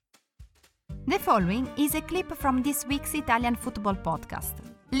The following is a clip from this week's Italian football podcast.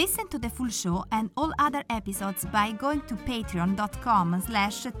 Listen to the full show and all other episodes by going to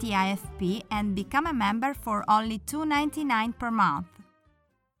patreon.com/TIFP and become a member for only $2.99 per month.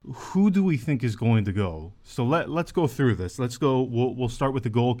 Who do we think is going to go? So let's go through this. Let's go. We'll start with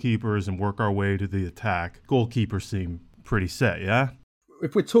the goalkeepers and work our way to the attack. Goalkeepers seem pretty set, yeah?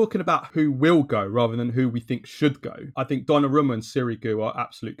 If we're talking about who will go rather than who we think should go, I think Donnarumma and Sirigu are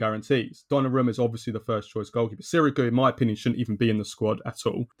absolute guarantees. Donnarumma is obviously the first choice goalkeeper. Sirigu, in my opinion, shouldn't even be in the squad at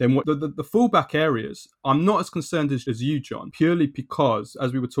all. Then what the fullback areas, I'm not as concerned as you, John, purely because,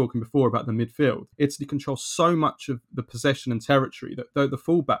 as we were talking before about the midfield, Italy controls so much of the possession and territory that though the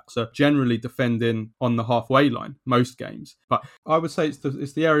fullbacks are generally defending on the halfway line most games. But I would say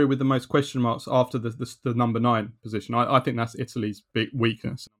it's the area with the most question marks after the number 9 position. I think that's Italy's big weakness.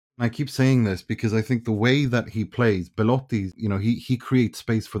 I keep saying this because I think the way that he plays, Belotti, he creates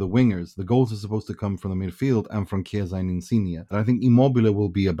space for the wingers. The goals are supposed to come from the midfield and from Chiesa and Insigne. And I think Immobile will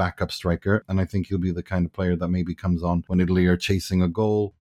be a backup striker, and I think he'll be the kind of player that maybe comes on when Italy are chasing a goal.